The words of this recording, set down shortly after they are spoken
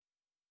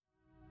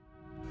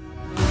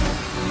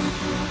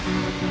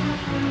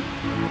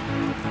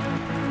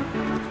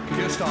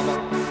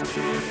Starbuck.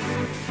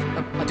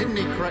 I didn't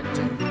need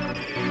correcting.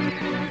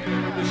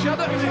 Shut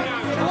up!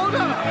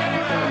 Order!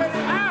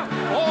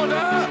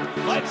 Order!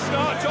 Let's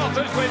start off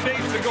as we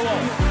need to go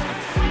on.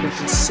 We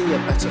can see a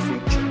better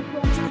future.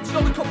 It's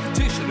not a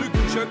competition. Who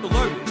can shout the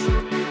loudest?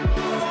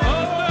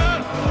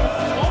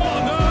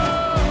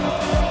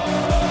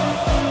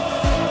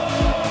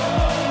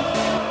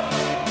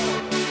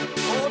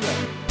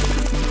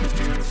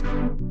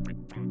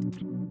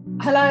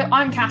 Hello,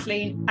 I'm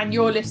Kathleen, and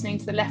you're listening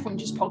to the Left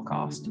Wingers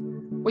podcast.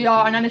 We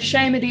are an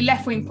unashamedly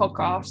left-wing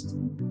podcast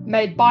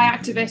made by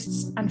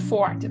activists and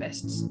for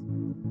activists.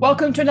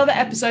 Welcome to another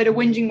episode of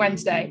Whinging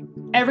Wednesday.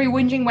 Every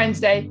Whinging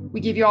Wednesday, we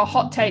give you our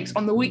hot takes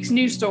on the week's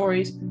news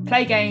stories,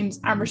 play games,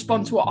 and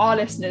respond to what our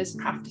listeners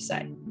have to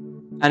say.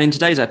 And in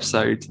today's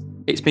episode,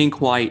 it's been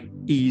quite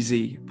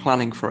easy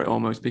planning for it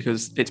almost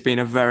because it's been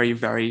a very,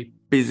 very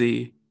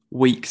busy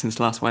week since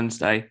last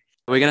Wednesday.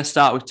 We're going to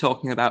start with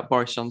talking about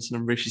Boris Johnson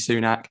and Rishi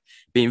Sunak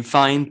being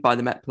fined by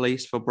the Met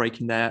Police for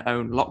breaking their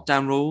own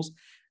lockdown rules.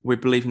 We're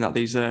believing that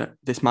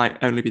this might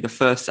only be the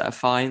first set of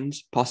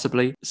fines,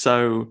 possibly.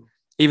 So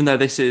even though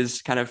this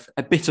is kind of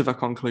a bit of a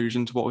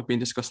conclusion to what we've been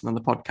discussing on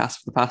the podcast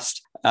for the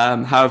past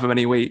however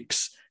many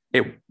weeks,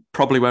 it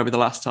probably won't be the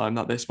last time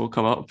that this will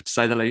come up, to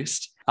say the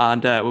least.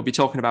 And we'll be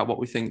talking about what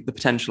we think the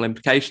potential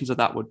implications of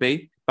that would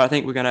be. But I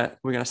think we're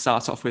gonna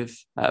start off with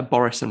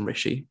Boris and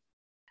Rishi,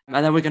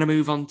 and then we're going to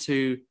move on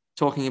to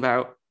talking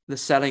about the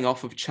selling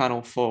off of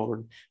Channel 4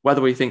 and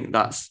whether we think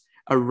that's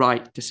a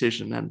right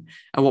decision and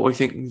what we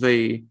think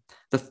the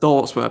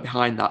thoughts were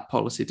behind that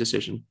policy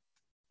decision.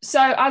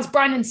 So as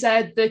Brandon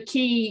said, the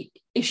key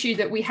issue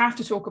that we have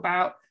to talk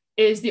about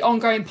is the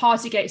ongoing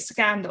Partygate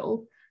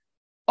scandal,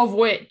 of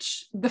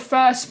which the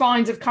first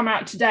fines have come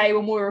out today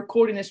when we're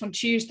recording this on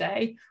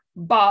Tuesday.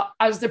 But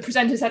as the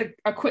presenters had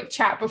a quick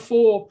chat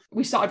before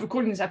we started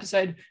recording this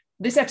episode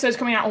is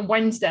coming out on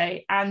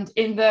Wednesday, and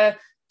in the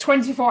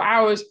 24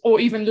 hours or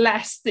even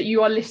less that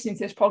you are listening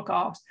to this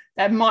podcast,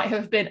 there might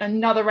have been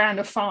another round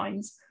of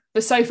fines.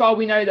 But so far,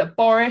 we know that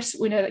Boris,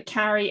 we know that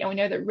Carrie, and we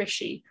know that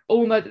Rishi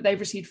all know that they've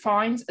received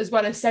fines, as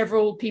well as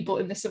several people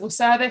in the civil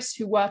service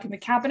who work in the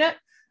cabinet,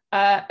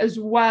 as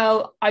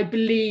well, I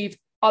believe,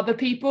 other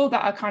people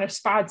that are kind of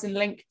spads and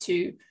linked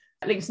to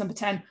Links Number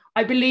 10.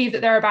 I believe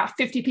that there are about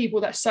 50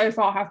 people that so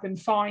far have been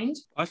fined.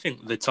 I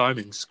think the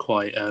timing's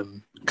quite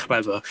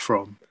clever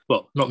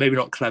maybe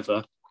not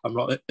clever. I'm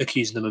not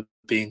accusing them of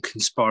being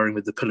conspiring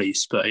with the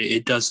police, but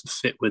it does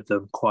fit with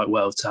them quite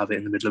well to have it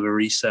in the middle of a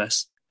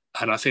recess.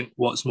 And I think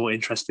what's more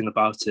interesting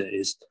about it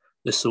is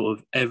the sort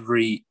of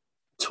every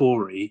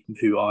Tory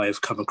who I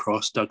have come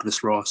across,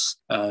 Douglas Ross,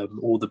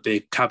 all the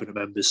big cabinet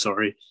members,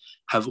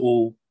 have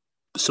all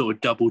sort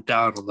of doubled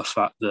down on the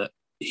fact that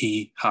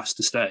he has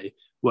to stay.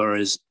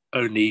 Whereas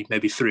only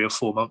maybe 3 or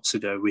 4 months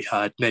ago, we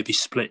had maybe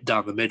split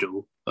down the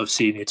middle of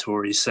senior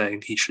Tories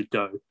saying he should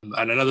go.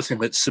 And another thing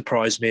that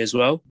surprised me as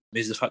well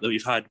is the fact that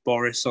we've had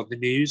Boris on the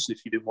news,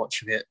 if you've been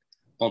watching it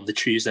on the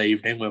Tuesday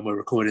evening when we're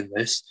recording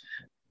this,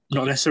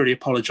 not necessarily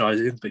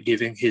apologising, but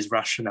giving his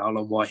rationale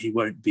on why he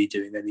won't be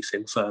doing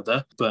anything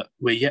further. But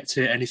we're yet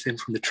to hear anything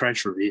from the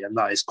Treasury, and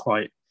that is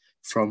quite,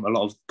 from a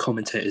lot of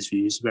commentators'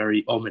 views,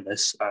 very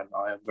ominous, and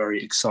I am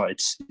very excited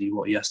to see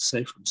what he has to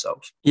say for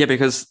himself. Yeah,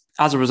 because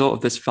as a result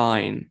of this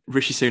fine,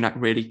 Rishi Sunak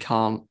really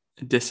can't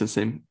distance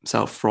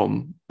himself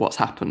from what's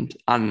happened.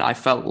 And I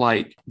felt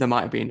like there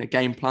might have been a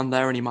game plan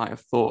there, and he might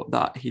have thought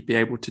that he'd be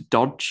able to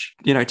dodge,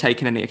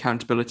 taking any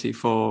accountability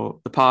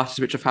for the parties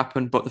which have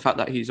happened. But the fact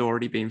that he's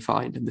already been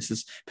fined, and this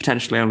is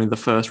potentially only the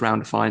first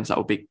round of fines that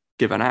will be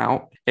given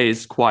out,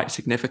 is quite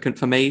significant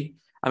for me.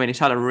 I mean, he's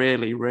had a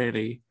really,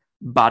 really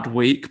bad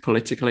week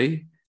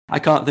politically. I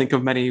can't think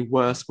of many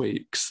worse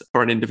weeks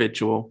for an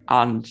individual.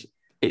 And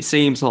it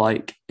seems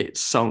like it's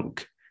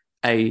sunk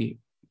a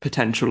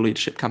potential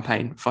leadership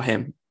campaign for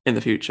him in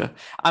the future.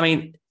 I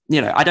mean,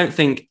 I don't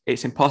think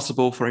it's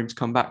impossible for him to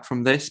come back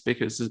from this,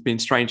 because there's been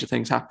stranger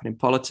things happen in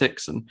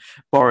politics, and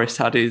Boris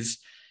had his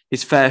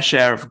fair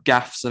share of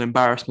gaffes and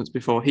embarrassments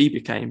before he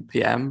became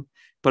PM.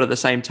 But at the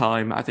same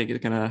time, I think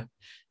it's going to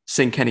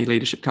sink any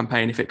leadership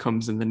campaign if it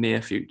comes in the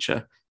near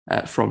future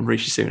from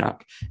Rishi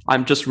Sunak.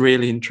 I'm just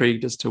really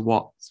intrigued as to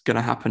what's going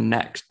to happen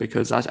next,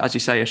 because as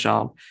you say,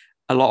 Ashan,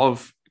 a lot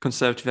of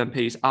Conservative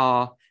MPs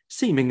are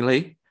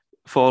seemingly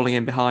falling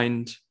in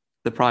behind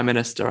the Prime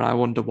Minister, and I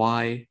wonder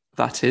why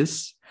that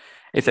is.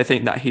 If they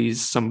think that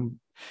he's some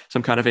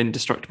kind of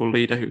indestructible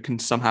leader who can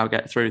somehow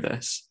get through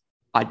this,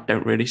 I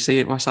don't really see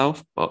it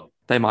myself, but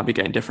they might be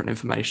getting different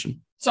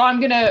information. So I'm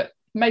going to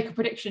make a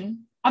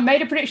prediction. I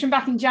made a prediction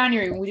back in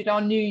January when we did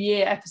our New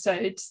Year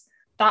episodes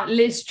that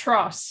Liz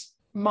Truss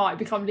might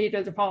become leader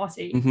of the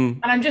party. Mm-hmm.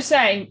 And I'm just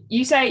saying,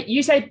 you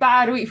say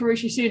bad week for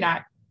Rishi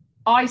Sunak.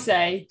 I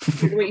say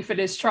good week for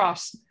Liz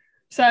Truss.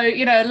 So,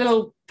 a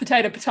little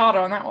potato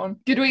on that one.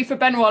 Good week for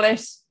Ben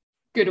Wallace.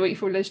 Good week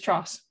for Liz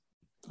Truss.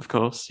 Of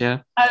course, yeah.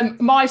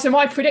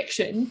 My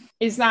prediction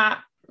is that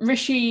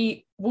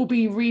Rishi will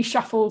be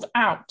reshuffled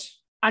out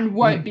and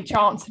won't be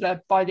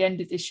Chancellor by the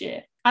end of this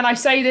year. And I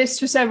say this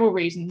for several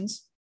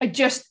reasons. I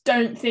just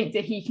don't think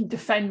that he can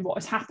defend what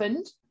has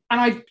happened.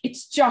 And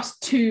it's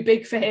just too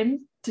big for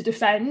him to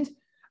defend.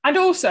 And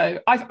also,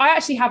 I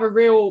actually have a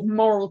real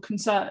moral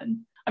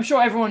concern. I'm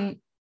sure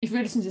everyone, if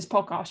you listen to this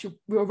podcast,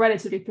 you're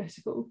relatively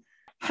political.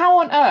 How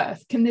on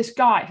earth can this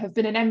guy have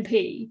been an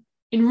MP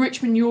in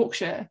Richmond,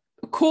 Yorkshire,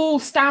 call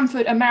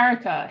Stamford,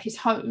 America, his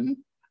home,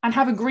 and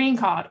have a green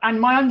card?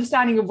 And my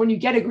understanding of when you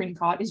get a green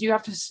card is you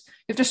have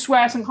to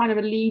swear some kind of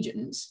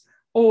allegiance,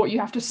 or you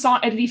have to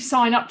at least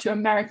sign up to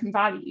American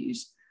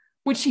values,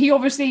 which he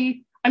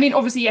obviously,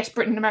 yes,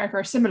 Britain and America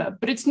are similar,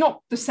 but it's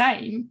not the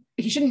same.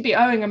 He shouldn't be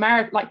owing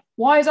America. Like,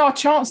 why is our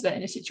chancellor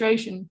in a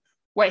situation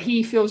where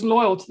he feels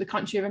loyal to the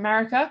country of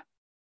America,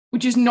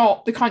 which is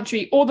not the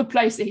country or the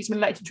place that he's been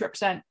elected to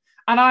represent?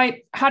 And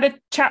I had a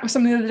chat with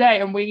someone the other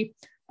day, and we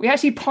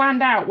actually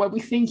planned out where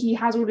we think he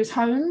has all his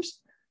homes.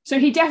 So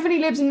he definitely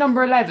lives in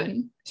number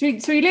 11. So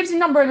he lives in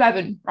number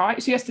 11, right?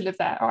 So he has to live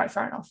there. All right,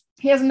 fair enough.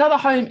 He has another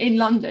home in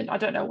London. I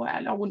don't know where.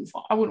 I wouldn't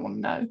want to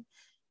know.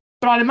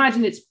 But I'd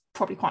imagine it's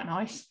probably quite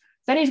nice.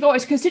 Then he's got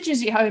his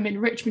constituency home in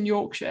Richmond,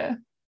 Yorkshire.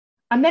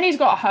 And then he's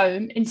got a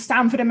home in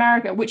Stamford,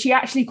 America, which he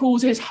actually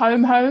calls his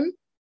home,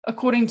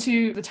 according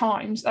to the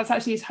Times. That's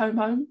actually his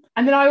home.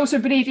 And then I also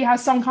believe he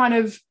has some kind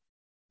of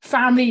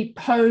family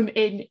home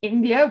in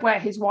India where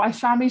his wife's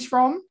family's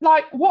from.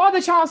 Like, what other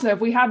chancellor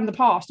have we had in the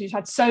past who's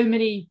had so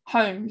many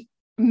homes,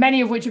 many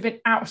of which have been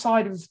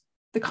outside of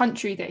the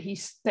country that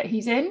he's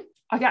in?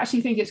 I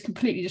actually think it's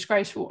completely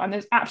disgraceful, and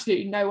there's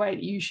absolutely no way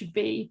that you should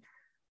be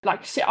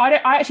like.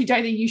 I actually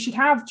don't think you should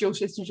have dual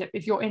citizenship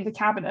if you're in the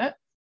cabinet.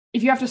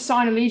 If you have to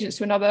sign allegiance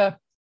to another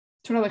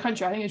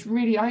country, I think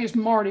it's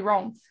morally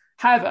wrong.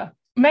 However,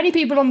 many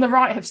people on the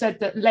right have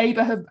said that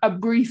Labour are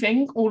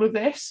briefing all of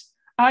this.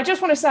 And I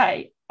just want to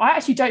say, I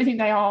actually don't think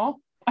they are.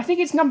 I think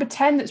it's number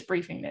 10 that's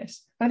briefing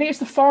this. I think it's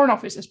the Foreign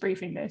Office that's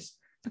briefing this,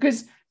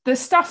 because the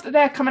stuff that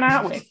they're coming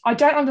out with, I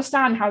don't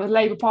understand how the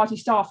Labour Party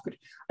staff could.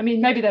 I mean,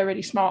 maybe they're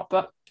really smart,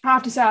 but I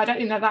have to say, I don't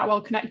think they're that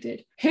well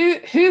connected.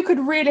 Who could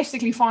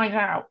realistically find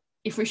out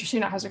if Rishi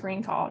Sunak has a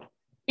green card?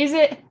 Is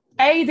it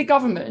A, the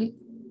government,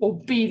 or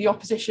B, the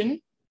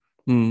opposition?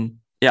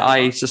 Yeah,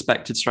 I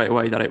suspected straight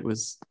away that it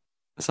was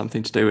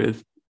something to do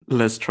with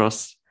Liz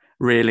Truss,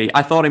 really.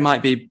 I thought it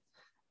might be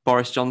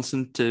Boris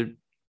Johnson to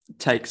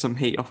take some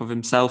heat off of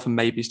himself and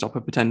maybe stop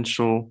a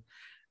potential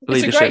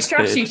leadership. It's a great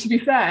strategy, to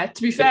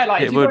be fair.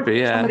 Like, it would be,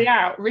 yeah. Somebody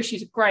out,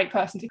 Rishi's a great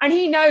person. And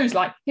he knows,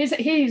 like,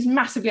 he's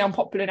massively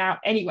unpopular now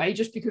anyway,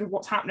 just because of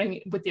what's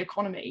happening with the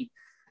economy.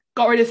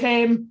 Got rid of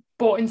him,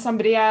 brought in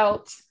somebody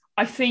else.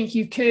 I think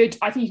you could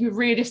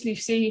realistically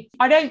see,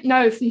 I don't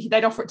know if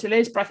they'd offer it to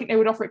Liz, but I think they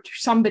would offer it to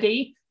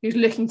somebody who's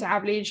looking to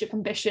have leadership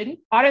ambition.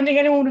 I don't think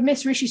anyone would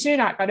miss Rishi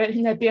Sunak. I don't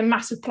think there'd be a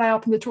massive play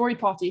up in the Tory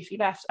party if he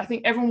left. I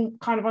think everyone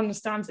kind of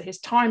understands that his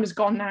time is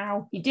gone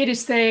now. He did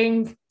his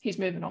thing. He's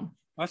moving on.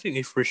 I think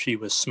if Rishi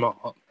was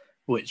smart,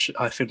 which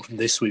I think from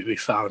this week we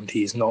found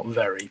he's not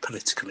very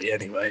politically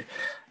anyway,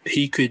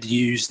 he could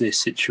use this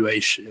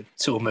situation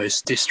to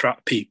almost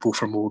distract people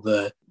from all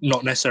the,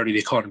 not necessarily the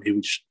economy,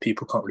 which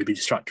people can't really be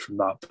distracted from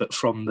that, but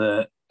from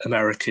the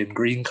American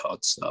green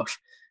card stuff.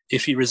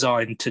 If he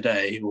resigned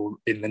today or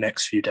in the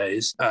next few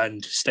days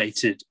and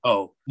stated,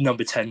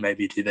 number 10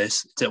 maybe do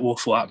this, it's an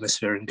awful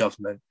atmosphere in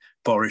government,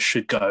 Boris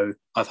should go,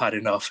 I've had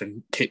enough,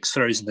 and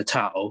throws in the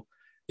towel,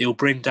 it'll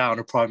bring down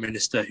a prime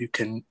minister who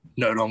can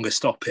no longer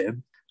stop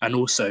him. And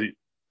also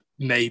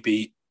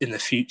maybe in the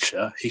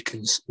future, he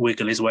can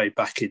wiggle his way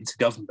back into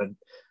government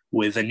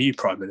with a new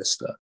prime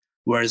minister.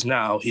 Whereas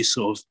now he's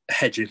sort of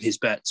hedging his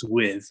bets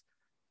with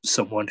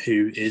someone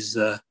who is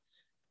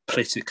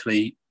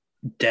politically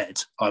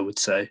dead, I would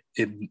say,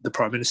 in the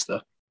prime minister.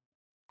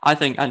 I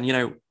think,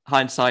 and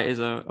hindsight is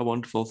a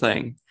wonderful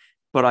thing,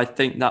 but I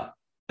think that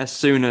as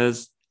soon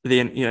as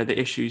the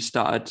issues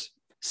started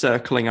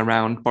circling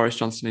around Boris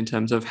Johnson in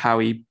terms of how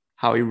he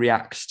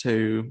reacts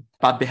to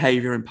bad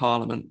behaviour in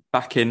Parliament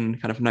back in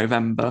kind of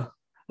November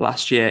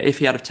last year, if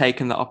he had have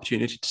taken the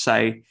opportunity to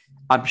say,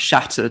 I'm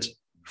shattered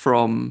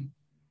from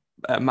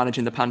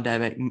managing the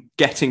pandemic,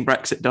 getting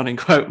Brexit done in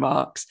quote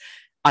marks,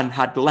 and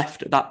had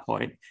left at that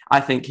point, I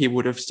think he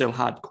would have still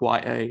had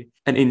quite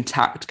an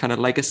intact kind of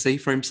legacy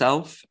for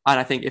himself. And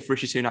I think if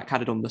Rishi Sunak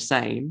had done the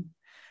same,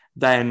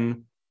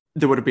 then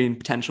there would have been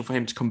potential for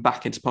him to come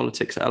back into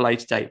politics at a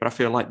later date. But I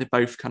feel like they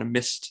both kind of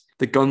missed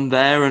the gun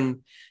there, and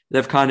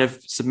they've kind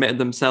of submitted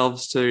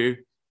themselves to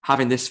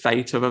having this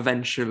fate of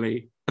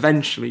eventually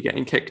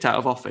getting kicked out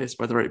of office,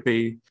 whether it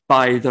be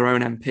by their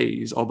own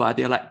MPs or by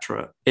the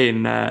electorate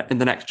in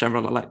the next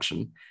general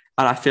election.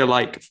 And I feel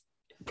like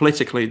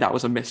politically that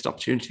was a missed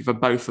opportunity for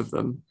both of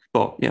them.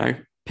 But,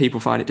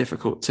 people find it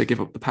difficult to give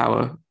up the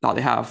power that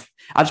they have.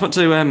 I just want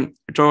to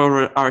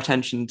draw our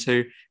attention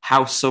to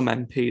how some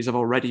MPs have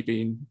already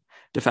been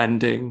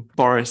defending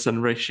Boris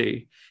and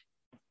Rishi,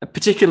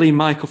 particularly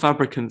Michael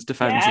Fabricants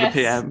defends the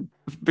PM,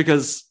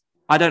 because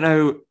I don't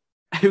know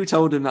who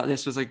told him that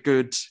this was a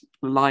good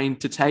line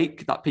to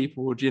take, that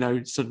people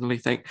would, suddenly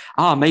think,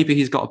 maybe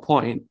he's got a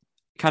point.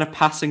 Kind of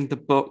passing the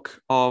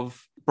book of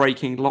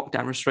breaking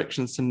lockdown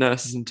restrictions to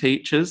nurses and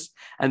teachers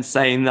and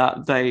saying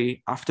that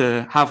they,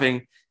 after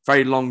having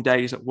very long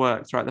days at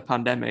work throughout the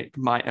pandemic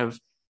might have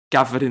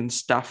gathered in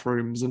staff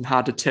rooms and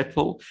had a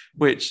tipple,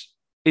 which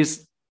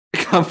is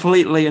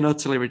completely and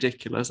utterly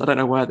ridiculous. I don't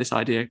know where this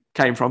idea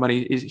came from, and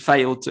he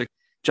failed to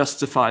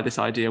justify this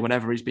idea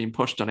whenever he's been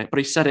pushed on it. But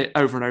he said it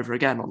over and over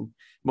again on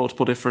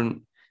multiple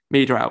different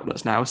media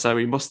outlets now, so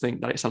he must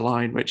think that it's a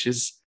line which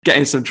is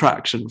getting some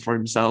traction for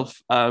himself.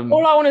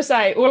 All I want to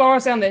say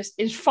on this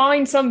is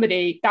find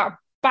somebody that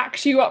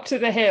backs you up to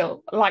the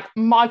hill like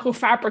Michael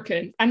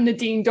Fabricant and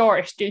Nadine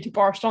Dorries do to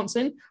Boris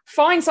Johnson.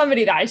 Find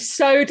somebody that is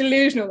so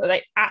delusional that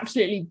they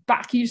absolutely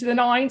back you to the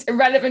nines,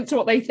 irrelevant to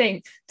what they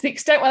think, to the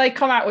extent where they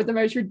come out with the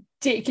most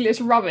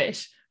ridiculous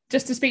rubbish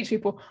just to speak to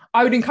people.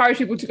 I would encourage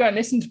people to go and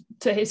listen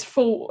to his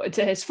full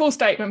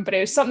statement, but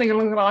it was something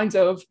along the lines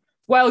of,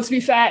 well, to be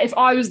fair, if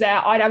I was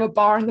there, I'd have a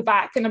bar in the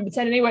back and I'd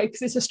pretend anyway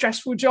because it's a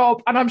stressful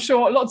job. And I'm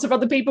sure lots of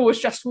other people with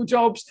stressful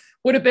jobs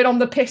would have been on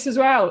the piss as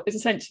well, is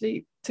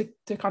essentially to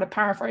kind of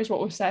paraphrase what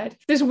was said.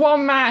 This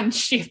one man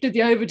shifted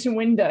the Overton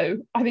window.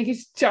 I think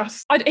it's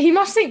just, he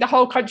must think the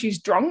whole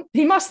country's drunk.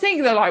 He must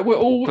think that like we're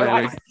all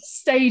like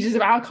stages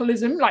of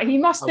alcoholism. Like he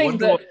must think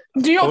that,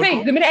 do you not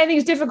think the minute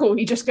anything's difficult,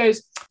 he just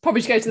goes,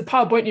 probably just go to the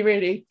pub, won't you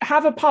really?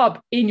 Have a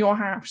pub in your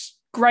house.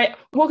 Great.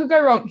 What could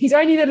go wrong? He's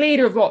only the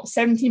leader of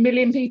 70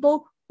 million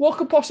people. What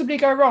could possibly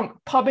go wrong?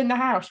 Pub in the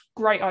house.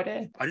 Great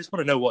idea. I just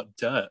want to know what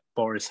dirt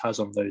Boris has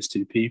on those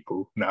two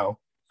people now.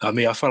 I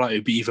mean, I feel like it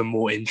would be even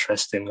more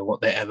interesting than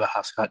what they ever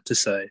have had to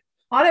say.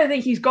 I don't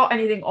think he's got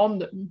anything on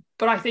them,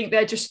 but I think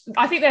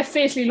they're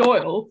fiercely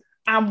loyal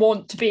and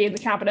want to be in the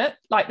cabinet.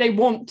 Like they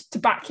want to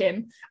back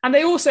him. And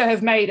they also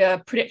have made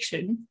a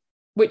prediction,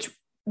 which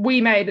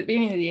we made at the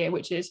beginning of the year,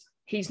 which is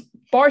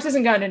Boris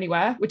isn't going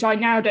anywhere, which I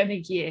now don't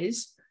think he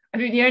is. I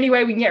think the only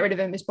way we can get rid of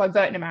him is by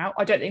voting him out.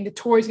 I don't think the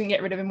Tories can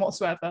get rid of him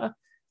whatsoever.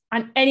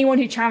 And anyone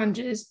who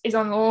challenges is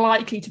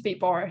unlikely to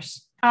beat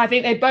Boris. And I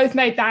think they both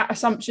made that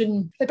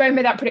assumption. They both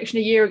made that prediction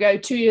a year ago,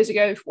 2 years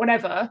ago,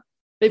 whatever.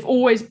 Both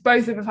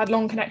of them have had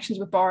long connections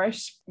with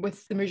Boris,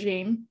 with the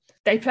regime.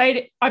 They played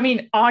it. I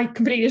mean, I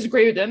completely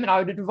disagree with them and I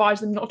would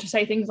advise them not to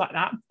say things like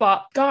that.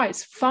 But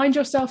guys, find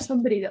yourself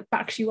somebody that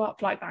backs you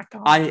up like that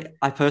guy.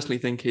 I personally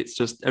think it's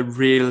just a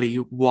really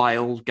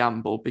wild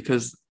gamble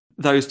because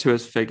those two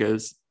as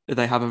figures,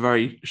 they have a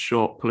very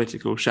short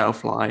political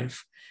shelf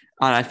life.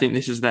 And I think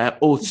this is their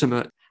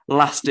ultimate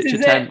last-ditch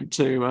attempt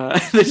to...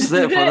 this is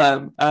it for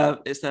them.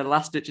 It's their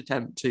last-ditch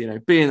attempt to,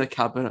 be in the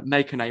cabinet,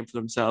 make a name for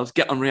themselves,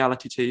 get on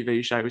reality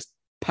TV shows,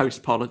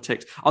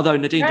 post-politics. Although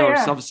Nadine Dorries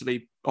has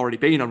obviously already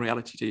been on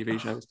reality TV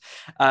shows.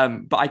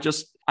 But I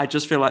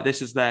just feel like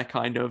this is their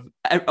kind of...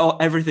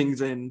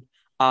 Everything's in.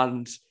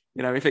 And,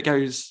 if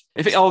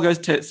it all goes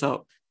tits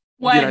up,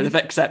 they've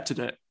accepted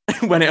it.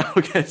 When it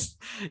all gets,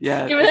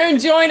 they're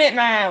enjoying it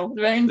now.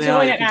 They're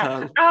enjoying it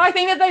now. And I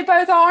think that they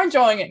both are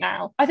enjoying it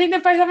now. I think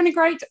they're both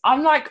having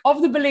I'm like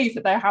of the belief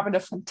that they're having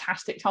a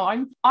fantastic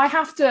time. I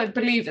have to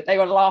believe that they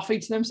were laughing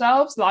to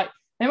themselves. Like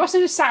they must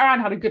have just sat around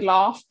and had a good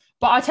laugh.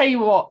 But I tell you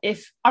what,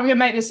 if I'm going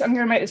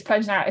to make this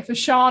pledge now. If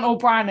Ashan or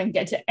Brandon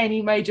get to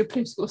any major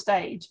political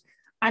stage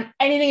and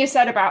anything is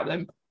said about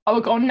them, I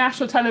will go on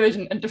national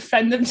television and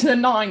defend them to the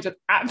nines with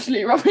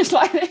absolute rubbish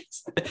like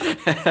this.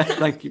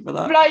 Thank you for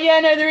that.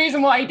 But the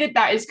reason why he did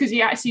that is because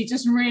he actually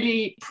just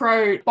really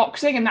pro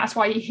boxing and that's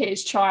why he hit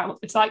his child.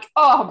 It's like,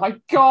 oh my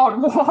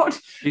God,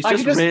 what? He's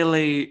just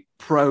really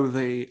pro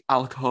the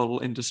alcohol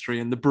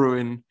industry and the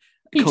brewing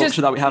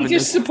culture that we have in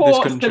this country. He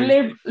just supports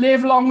the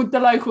live long with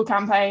the local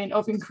campaign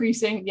of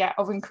increasing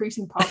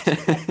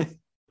pubs.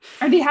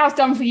 And he has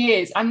done for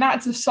years, and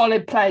that's a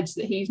solid pledge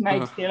that he's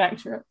made to the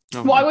electorate.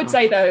 What I would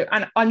say, though,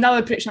 and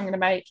another prediction I'm going to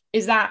make,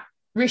 is that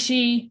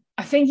Rishi,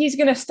 I think he's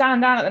going to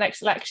stand down at the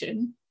next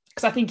election,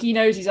 because I think he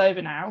knows he's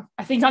over now.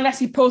 I think unless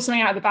he pulls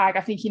something out of the bag,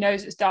 I think he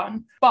knows it's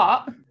done.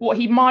 But what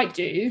he might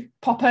do,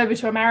 pop over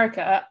to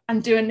America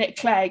and do a Nick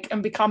Clegg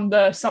and become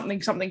the something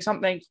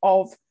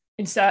of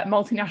insert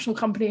multinational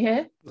company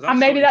here. And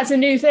maybe that's a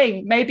new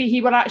thing. Maybe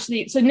he will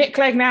actually... So Nick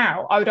Clegg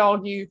now, I would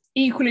argue,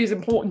 equally as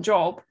important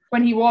job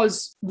when he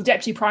was the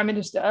Deputy Prime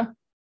Minister.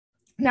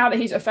 Now that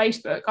he's at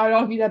Facebook, I would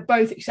argue they're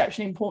both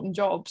exceptionally important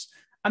jobs.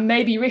 And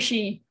maybe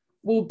Rishi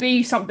will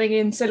be something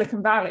in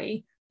Silicon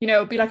Valley.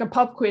 It'll be like a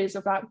pub quiz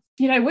of like,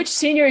 which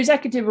senior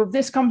executive of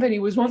this company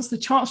was once the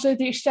Chancellor of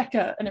the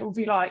Exchequer? And it will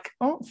be like,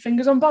 oh,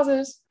 fingers on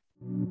buzzers.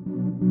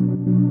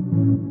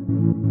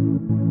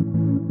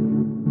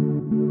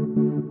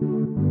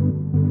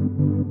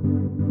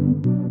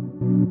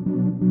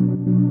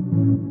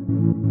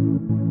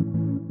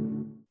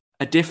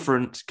 A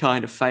different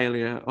kind of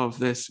failure of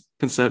this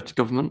Conservative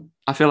government.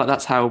 I feel like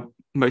that's how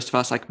most of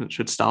our segments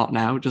should start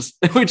now.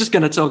 We're just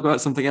going to talk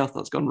about something else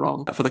that's gone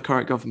wrong for the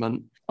current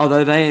government.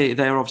 Although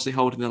they're obviously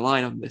holding the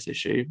line on this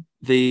issue,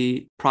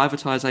 the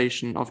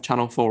privatisation of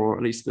Channel 4, or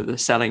at least the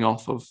selling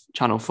off of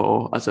Channel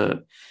 4 as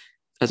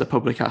a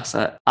public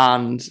asset,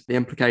 and the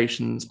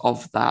implications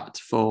of that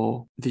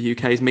for the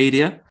UK's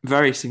media,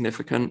 very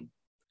significant,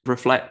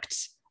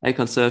 reflects a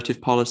Conservative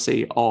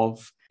policy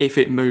of, if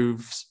it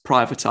moves,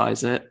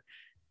 privatise it,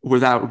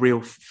 without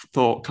real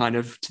thought kind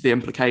of to the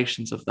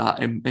implications of that,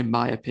 in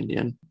my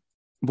opinion.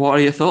 What are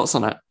your thoughts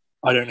on it?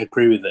 I don't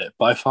agree with it,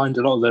 but I find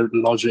a lot of the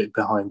logic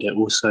behind it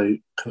also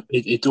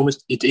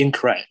it's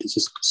incorrect. It's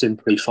just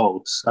simply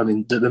false. I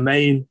mean, the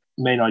main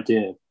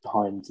idea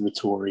behind the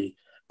Tory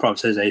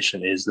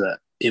privatisation is that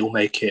it will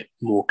make it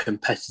more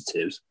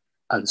competitive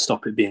and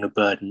stop it being a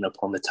burden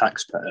upon the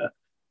taxpayer.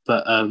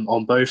 But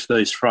on both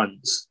those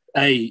fronts,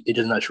 it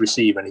doesn't actually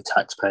receive any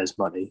taxpayers'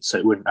 money, so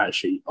it wouldn't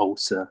actually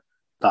alter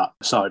that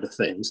side of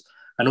things.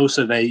 And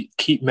also, they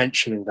keep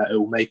mentioning that it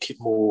will make it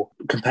more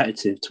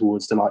competitive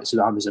towards the likes of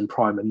Amazon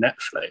Prime and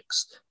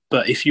Netflix.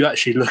 But if you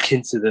actually look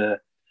into the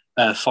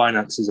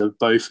finances of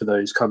both of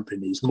those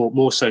companies,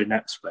 more so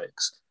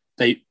Netflix,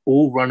 they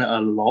all run at a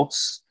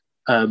loss,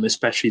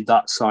 especially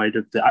that side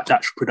of the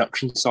actual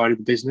production side of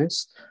the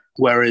business.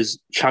 Whereas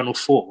Channel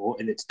 4,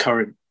 in its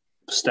current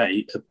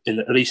state,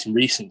 at least in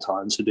recent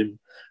times, have been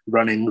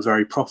running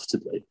very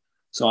profitably.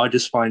 So I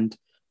just find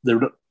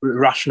the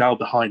rationale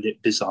behind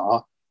it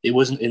bizarre. It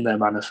wasn't in their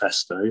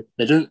manifesto.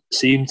 There doesn't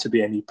seem to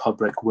be any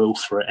public will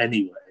for it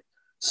anyway.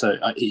 So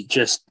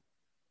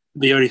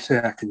the only thing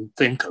I can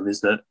think of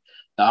is that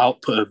the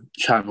output of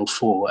Channel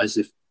 4,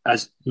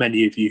 as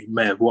many of you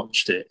may have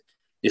watched it,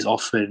 is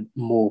often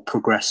more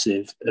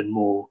progressive and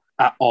more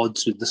at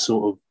odds with the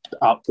sort of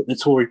output the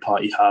Tory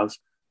party have,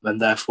 and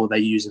therefore they're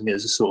using it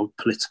as a sort of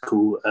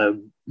political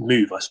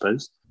move, I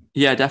suppose.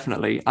 Yeah,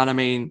 definitely. And I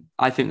mean,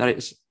 I think that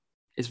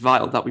it's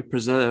vital that we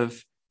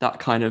preserve that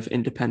kind of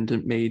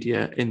independent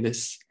media in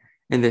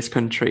this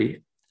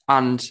country.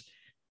 And,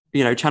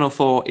 you know, Channel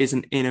 4 is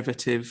an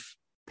innovative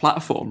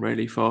platform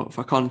really for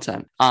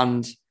content.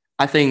 And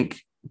I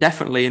think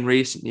definitely in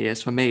recent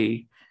years, for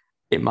me,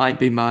 it might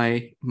be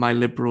my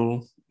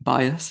liberal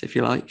bias, if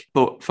you like.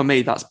 But for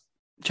me, that's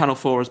Channel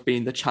 4 has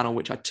been the channel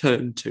which I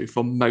turn to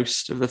for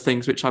most of the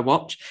things which I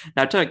watch.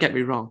 Now, don't get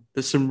me wrong.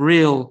 There's some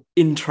real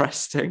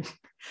interesting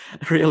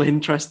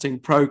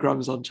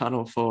programs on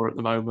Channel 4 at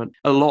the moment.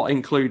 A lot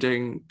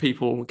including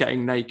people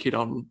getting naked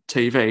on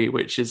TV,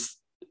 which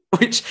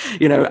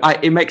you know,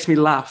 it makes me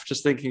laugh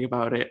just thinking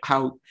about it.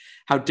 How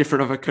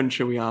different of a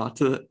country we are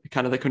to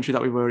kind of the country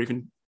that we were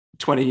even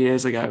 20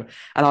 years ago.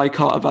 And I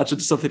can't imagine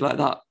something like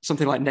that,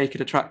 something like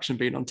Naked Attraction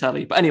being on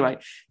telly. But anyway,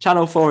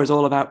 Channel 4 is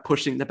all about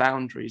pushing the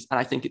boundaries. And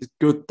I think it's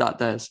good that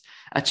there's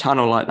a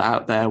channel like that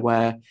out there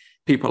where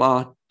people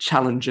are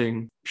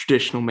challenging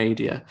traditional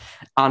media,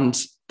 and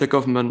the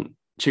government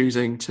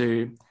choosing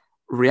to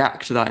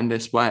react to that in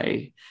this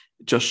way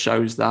just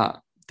shows that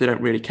they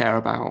don't really care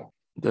about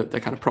the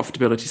kind of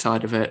profitability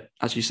side of it,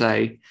 as you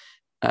say,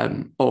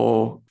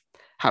 or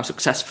how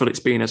successful it's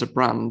been as a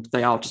brand.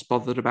 They are just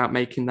bothered about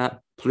making that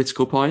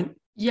political point.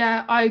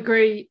 Yeah, I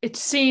agree. It's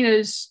seen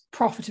as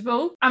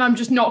profitable, and I'm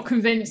just not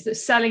convinced that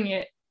selling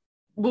it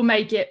will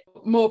make it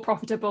more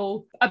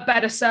profitable, a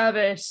better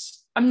service.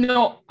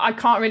 I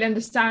can't really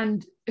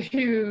understand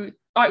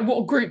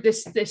what group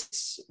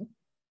this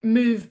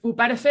move will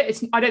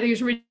benefit. I don't think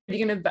it's really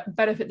going to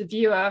benefit the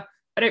viewer.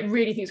 I don't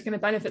really think it's going to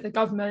benefit the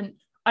government.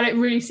 I don't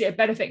really see it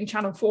benefiting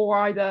Channel 4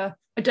 either.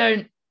 I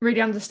don't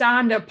really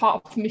understand,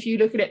 apart from if you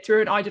look at it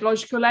through an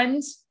ideological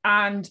lens.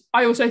 And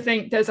I also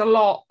think there's a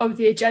lot of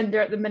the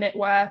agenda at the minute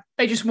where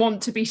they just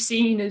want to be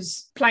seen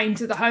as playing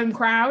to the home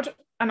crowd.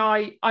 And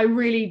I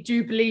really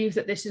do believe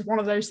that this is one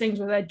of those things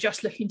where they're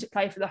just looking to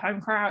play for the home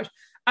crowd.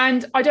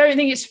 And I don't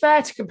think it's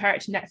fair to compare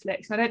it to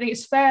Netflix. I don't think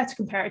it's fair to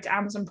compare it to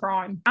Amazon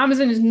Prime.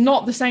 Amazon is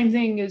not the same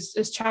thing as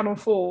Channel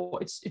 4.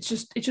 It's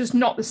just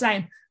not the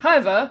same.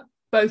 However,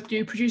 both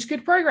do produce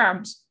good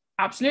programs.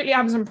 Absolutely,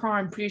 Amazon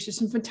Prime produces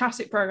some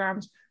fantastic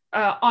programs.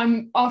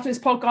 After this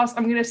podcast,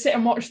 I'm going to sit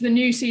and watch the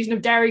new season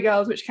of Dairy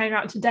Girls, which came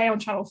out today on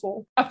Channel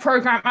 4. A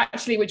program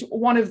actually, which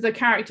one of the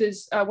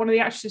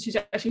actresses who's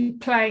actually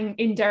playing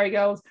in Dairy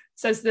Girls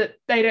says that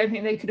they don't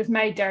think they could have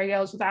made Dairy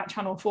Girls without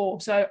Channel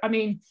 4. So, I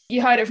mean,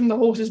 you heard it from the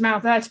horse's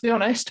mouth there, to be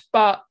honest,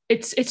 but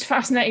it's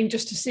fascinating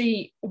just to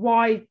see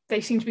why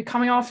they seem to be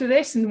coming after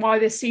this and why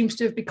this seems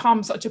to have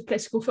become such a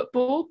political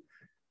football.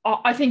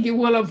 I think it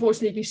will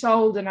unfortunately be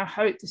sold, and I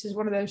hope this is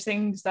one of those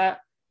things that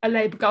a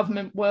Labour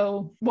government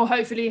will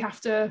hopefully have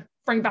to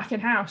bring back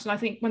in-house. And I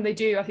think when they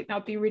do, I think that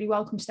would be a really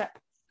welcome step.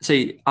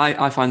 See,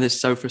 I find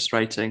this so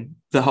frustrating,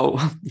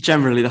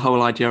 generally the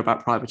whole idea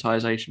about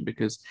privatisation,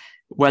 because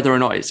whether or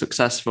not it's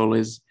successful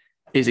is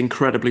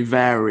incredibly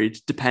varied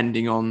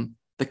depending on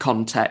the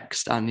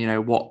context and, you know,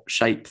 what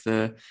shape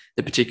the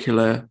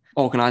particular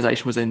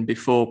organisation was in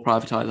before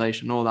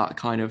privatisation,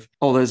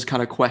 all those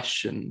kind of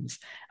questions.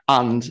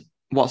 And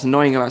what's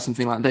annoying about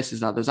something like this is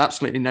that there's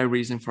absolutely no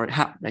reason for it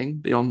happening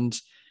beyond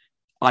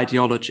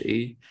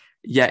ideology,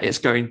 yet it's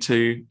going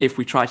to, if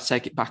we try to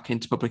take it back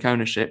into public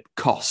ownership,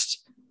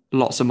 cost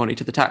lots of money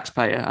to the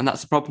taxpayer. And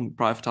that's the problem with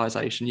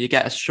privatisation. You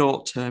get a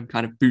short-term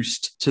kind of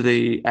boost to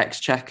the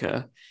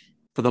exchequer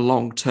for the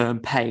long-term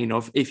pain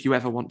of, if you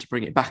ever want to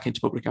bring it back into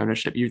public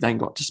ownership, you then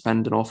got to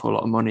spend an awful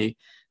lot of money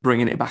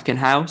bringing it back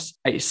in-house.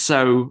 It's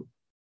so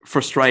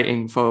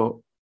frustrating for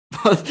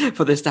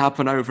this to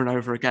happen over and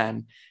over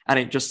again. And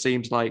it just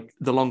seems like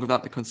the longer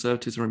that the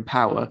Conservatives are in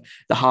power,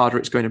 the harder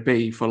it's going to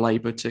be for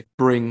Labour to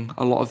bring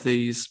a lot of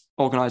these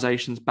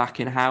organisations back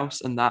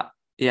in-house. And that,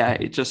 yeah,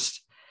 it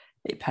just,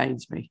 it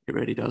pains me. It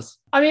really does.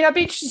 I mean, I'd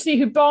be interested to see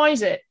who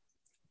buys it.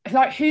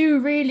 Like,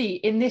 who really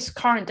in this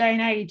current day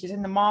and age is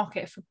in the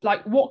market for,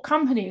 like, what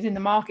company is in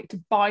the market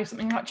to buy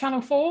something like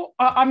Channel 4?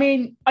 I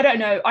mean, I don't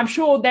know. I'm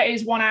sure there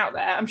is one out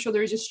there. I'm sure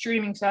there is a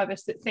streaming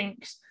service that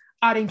thinks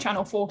adding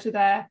Channel 4 to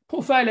their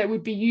portfolio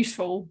would be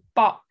useful.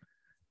 But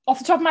off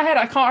the top of my head,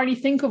 I can't really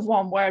think of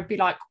one where I'd be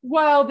like,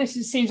 well,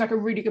 seems like a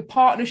really good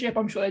partnership.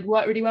 I'm sure they'd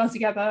work really well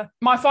together.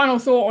 My final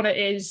thought on it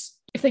is,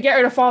 if they get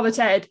rid of Father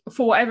Ted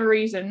for whatever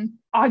reason,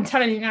 I'm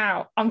telling you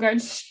now, I'm going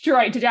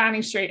straight to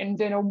Downing Street and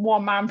doing a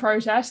one-man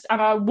protest,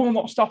 and I will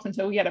not stop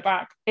until we get it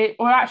back. It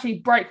will actually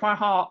break my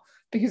heart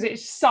because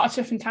it's such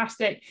a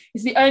fantastic...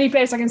 It's the only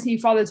place I can see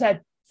Father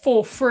Ted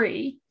for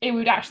free. It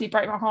would actually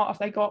break my heart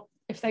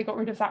if they got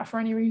rid of that for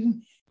any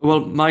reason. Well,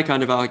 my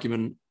kind of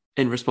argument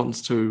in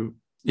response to,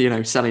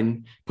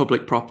 selling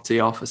public property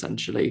off,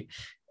 essentially,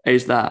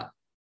 is that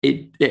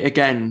it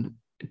again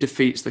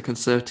defeats the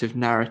Conservative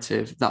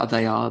narrative that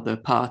they are the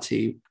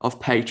party of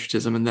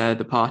patriotism and they're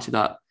the party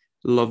that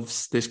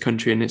loves this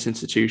country and its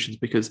institutions,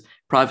 because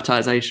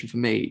privatisation for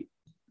me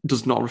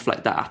does not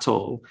reflect that at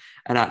all,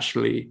 and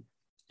actually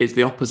is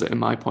the opposite in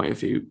my point of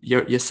view.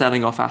 You're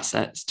selling off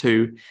assets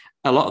to,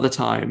 a lot of the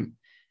time,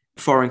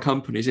 foreign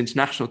companies,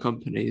 international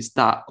companies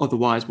that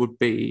otherwise would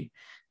be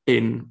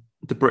in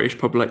the British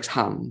public's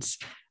hands.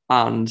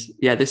 And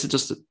yeah, this is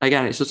just,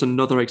 again, it's just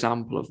another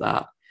example of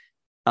that.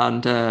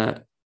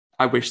 And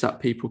I wish that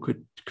people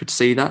could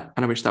see that,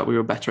 and I wish that we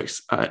were better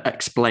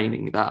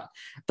explaining that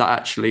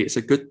actually it's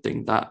a good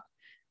thing that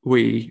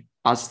we,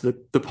 as the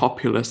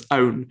populace,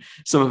 own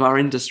some of our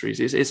industries.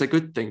 It's a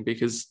good thing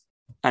because,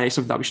 and it's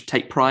something that we should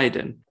take pride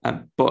in.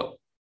 But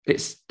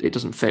it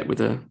doesn't fit with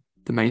the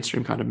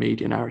mainstream kind of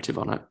media narrative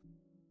on it.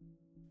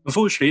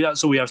 Unfortunately,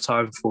 that's all we have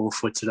time for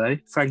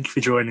today. Thank you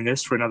for joining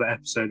us for another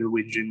episode of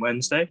Whinging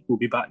Wednesday. We'll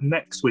be back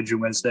next Whinging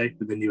Wednesday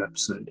with a new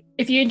episode.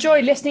 If you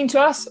enjoy listening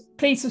to us,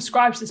 please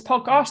subscribe to this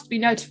podcast to be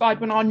notified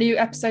when our new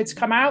episodes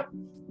come out.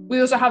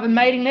 We also have a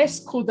mailing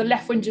list called the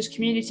Left Whingers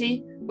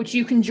Community, which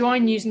you can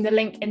join using the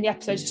link in the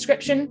episode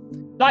description.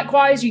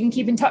 Likewise, you can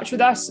keep in touch with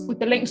us with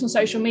the links on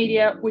social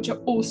media, which are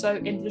also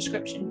in the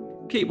description.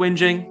 Keep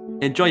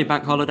whinging, enjoy your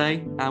bank holiday,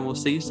 and we'll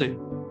see you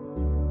soon.